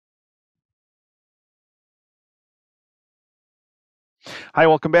Hi,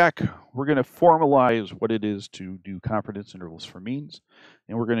 welcome back. We're going to formalize what it is to do confidence intervals for means.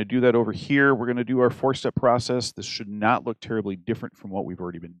 And we're going to do that over here. We're going to do our four-step process. This should not look terribly different from what we've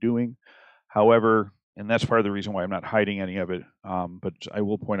already been doing. However, and that's part of the reason why I'm not hiding any of it, but I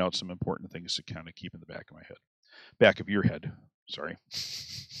will point out some important things to kind of keep in the back of my head. Back of your head, sorry.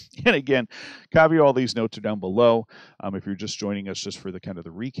 And again, copy all these notes are down below. If you're just joining us just for the kind of the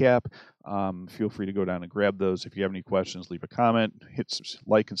recap, feel free to go down and grab those. If you have any questions, leave a comment, hit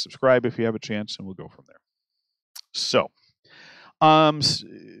like and subscribe if you have a chance, and we'll go from there. So,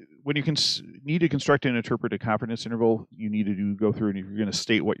 when you need to construct and interpret a confidence interval, you need to go through and you're going to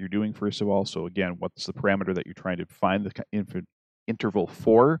state what you're doing first of all. So again, what's the parameter that you're trying to find the interval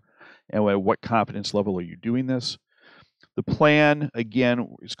for, and at what confidence level are you doing this? The plan,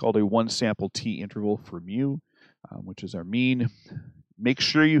 again, is called a one sample t interval for mu, which is our mean. Make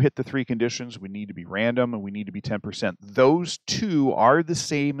sure you hit the three conditions. We need to be random and we need to be 10%. Those two are the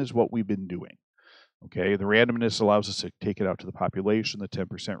same as what we've been doing. Okay, the randomness allows us to take it out to the population. The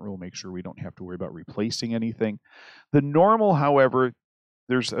 10% rule makes sure we don't have to worry about replacing anything. The normal, however,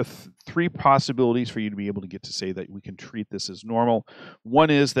 there's three possibilities for you to be able to get to say that we can treat this as normal. One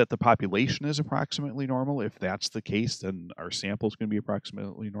is that the population is approximately normal. If that's the case, then our sample is going to be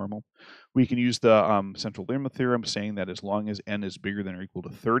approximately normal. We can use the central limit theorem saying that as long as n is bigger than or equal to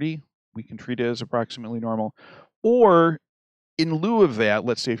 30, we can treat it as approximately normal. Or in lieu of that,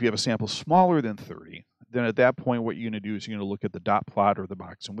 let's say if you have a sample smaller than 30, then at that point, what you're going to do is you're going to look at the dot plot or the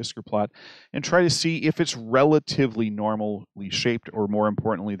box and whisker plot and try to see if it's relatively normally shaped, or more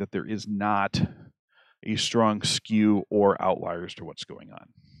importantly, that there is not a strong skew or outliers to what's going on.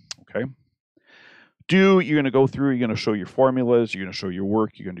 Okay. You're going to go through, you're going to show your formulas, you're going to show your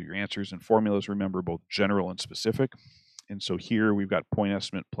work, you're going to do your answers and formulas. Remember, both general and specific. And so here we've got point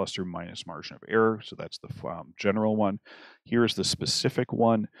estimate plus or minus margin of error. So that's the general one. Here's the specific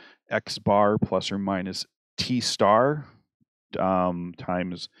one, x bar plus or minus t star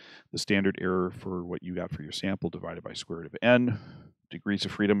times the standard error for what you got for your sample divided by square root of n. Degrees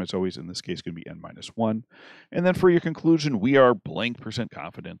of freedom is always in this case going to be n minus 1. And then for your conclusion, we are blank %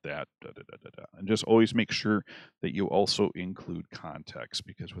 confident that And just always make sure that you also include context,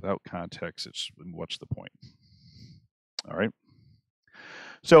 because without context, what's the point? All right.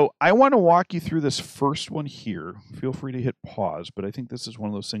 So I want to walk you through this first one here. Feel free to hit pause, but I think this is one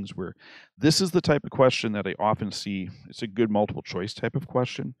of those things where this is the type of question that I often see. It's a good multiple choice type of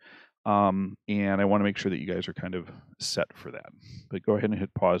question. And I want to make sure that you guys are kind of set for that. But go ahead and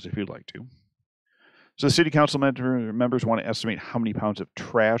hit pause if you'd like to. So the city council members want to estimate how many pounds of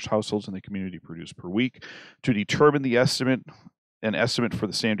trash households in the community produce per week. To determine the estimate, an estimate for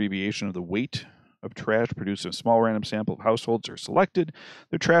the standard deviation of the weight of trash produced in a small random sample of households are selected.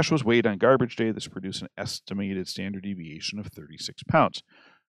 The trash was weighed on garbage day. This produced an estimated standard deviation of 36 pounds.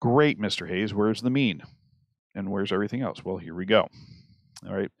 Great, Mr. Hayes. Where's the mean? And where's everything else? Well, here we go.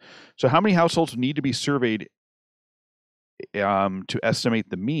 All right. So how many households need to be surveyed to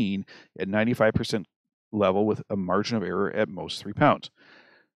estimate the mean at 95% level with a margin of error at most 3 pounds?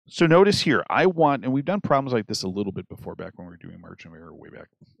 So notice here, and we've done problems like this a little bit before, back when we were doing margin of error way back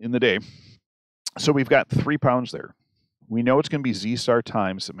in the day. So we've got 3 pounds there. We know it's going to be z star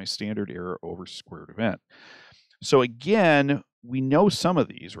times my standard error over square root of n. So again, we know some of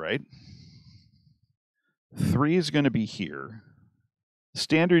these, right? 3 is going to be here.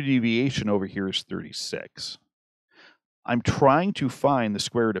 Standard deviation over here is 36. I'm trying to find the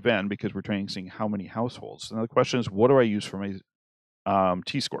square root of n because we're trying to see how many households. Now the question is, what do I use for my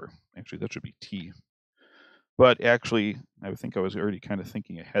t-score? Actually, that should be t. But actually, I think I was already kind of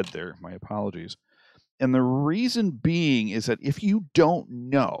thinking ahead there. My apologies. And the reason being is that if you don't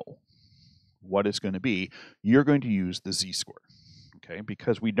know what it's going to be, you're going to use the z-score, okay?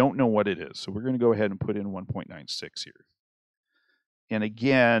 Because we don't know what it is. So we're going to go ahead and put in 1.96 here. And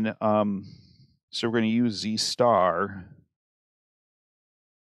again, so we're going to use z star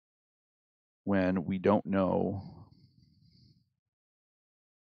when we don't know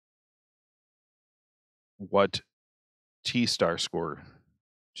what t star score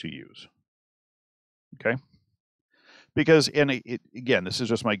to use. Okay? Because, and again, this is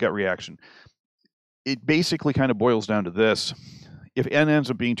just my gut reaction. It basically kind of boils down to this. If n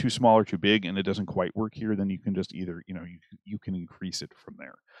ends up being too small or too big and it doesn't quite work here, then you can just either, you can increase it from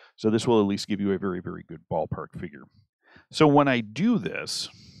there. So this will at least give you a very, very good ballpark figure. So when I do this,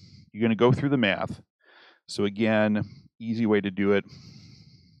 you're going to go through the math. So again, easy way to do it,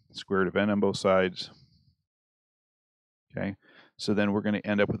 square root of n on both sides. Okay, so then we're going to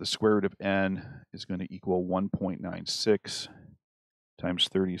end up with the square root of n is going to equal 1.96 times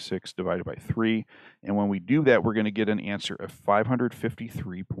 36 divided by 3. And when we do that, we're going to get an answer of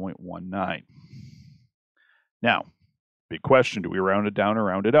 553.19. Now, big question, do we round it down or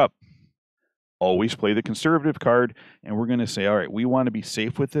round it up? Always play the conservative card, and we're going to say, all right, we want to be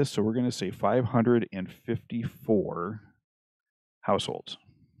safe with this, so we're going to say 554 households.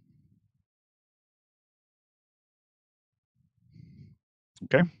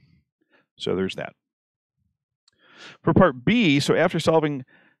 Okay, so there's that. For part B, so after solving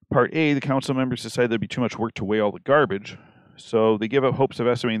part A, the council members decided there'd be too much work to weigh all the garbage, so they give up hopes of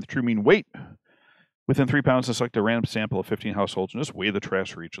estimating the true mean weight within 3 pounds to select a random sample of 15 households and just weigh the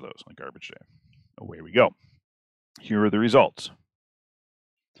trash for each of those on garbage day. Away we go. Here are the results.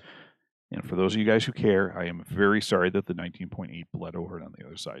 And for those of you guys who care, I am very sorry that the 19.8 bled over on the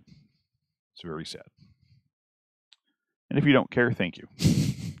other side. It's very sad. And if you don't care, thank you.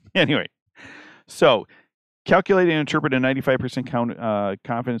 Anyway, so calculate and interpret a 95%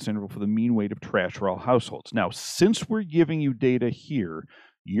 confidence interval for the mean weight of trash for all households. Now, since we're giving you data here,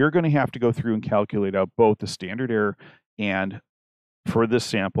 you're going to have to go through and calculate out both the standard error and for this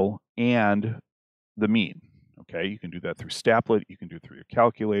sample and the mean. Okay, you can do that through Staplet, you can do it through your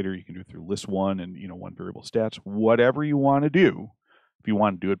calculator, you can do it through list one and one variable stats, whatever you want to do. If you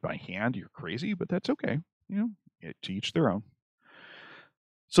want to do it by hand, you're crazy, but that's okay. To each their own.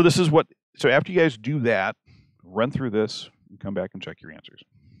 So this is what, so after you guys do that, run through this and come back and check your answers.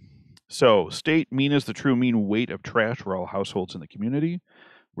 So state mean is the true mean weight of trash for all households in the community.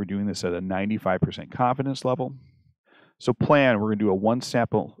 We're doing this at a 95% confidence level. So plan, we're going to do a one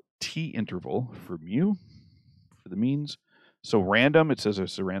sample t interval for mu, for the means. So random, it says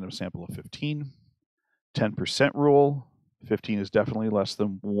it's a random sample of 15. 10% rule, 15 is definitely less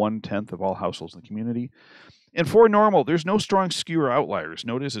than 1/10 of all households in the community. And for normal, there's no strong skew or outliers.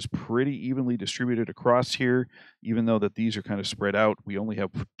 Notice it's pretty evenly distributed across here, even though that these are kind of spread out. We only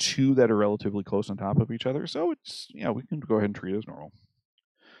have 2 that are relatively close on top of each other. So it's, we can go ahead and treat it as normal.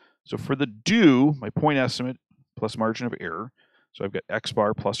 So for the do, my point estimate plus margin of error. So I've got x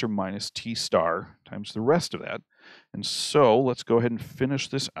bar plus or minus t star times the rest of that. And so let's go ahead and finish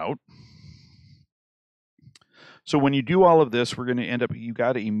this out. So when you do all of this, we're going to end up, you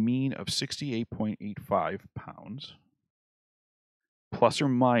got a mean of 68.85 pounds, plus or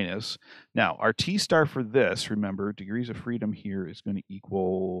minus. Now, our t star for this, remember, degrees of freedom here is going to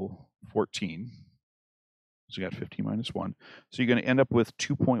equal 14. So you got 15 minus 1. So you're going to end up with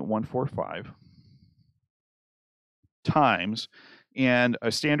 2.145 times, and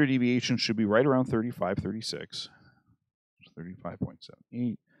a standard deviation should be right around 35, 36.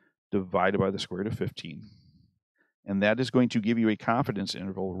 35.78 divided by the square root of 15. And that is going to give you a confidence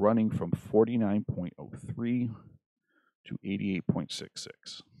interval running from 49.03 to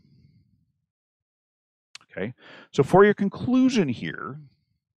 88.66. Okay, so for your conclusion here,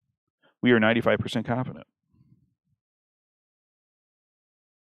 we are 95% confident.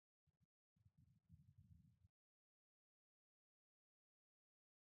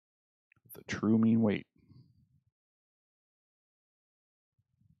 The true mean weight.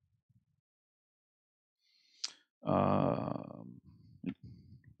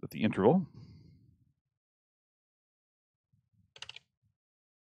 That the interval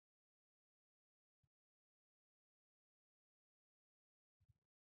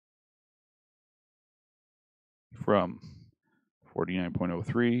from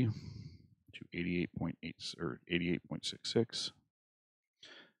 49.03 to 88.8 or 88.66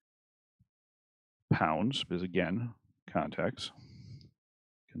 pounds, because again, context,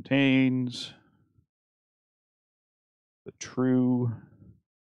 contains the true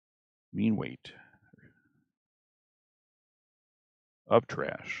mean weight of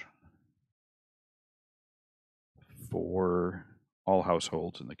trash for all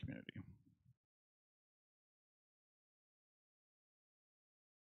households in the community.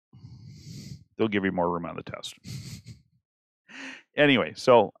 They'll give you more room on the test. Anyway,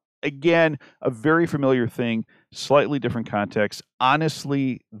 so again, a very familiar thing, slightly different context.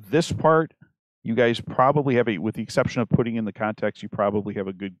 Honestly, this part, you guys probably have with the exception of putting in the context, you probably have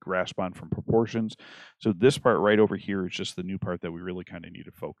a good grasp on from proportions. So this part right over here is just the new part that we really kind of need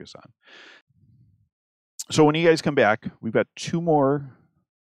to focus on. So when you guys come back, we've got 2 more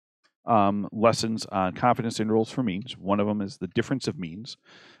lessons on confidence intervals for means. One of them is the difference of means,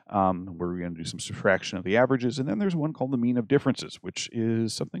 where we're going to do some subtraction of the averages. And then there's one called the mean of differences, which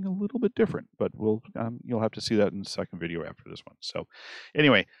is something a little bit different, but you'll have to see that in the second video after this one. So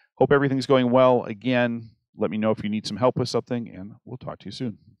anyway, hope everything's going well. Again, let me know if you need some help with something, and we'll talk to you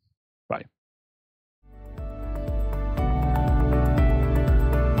soon. Bye.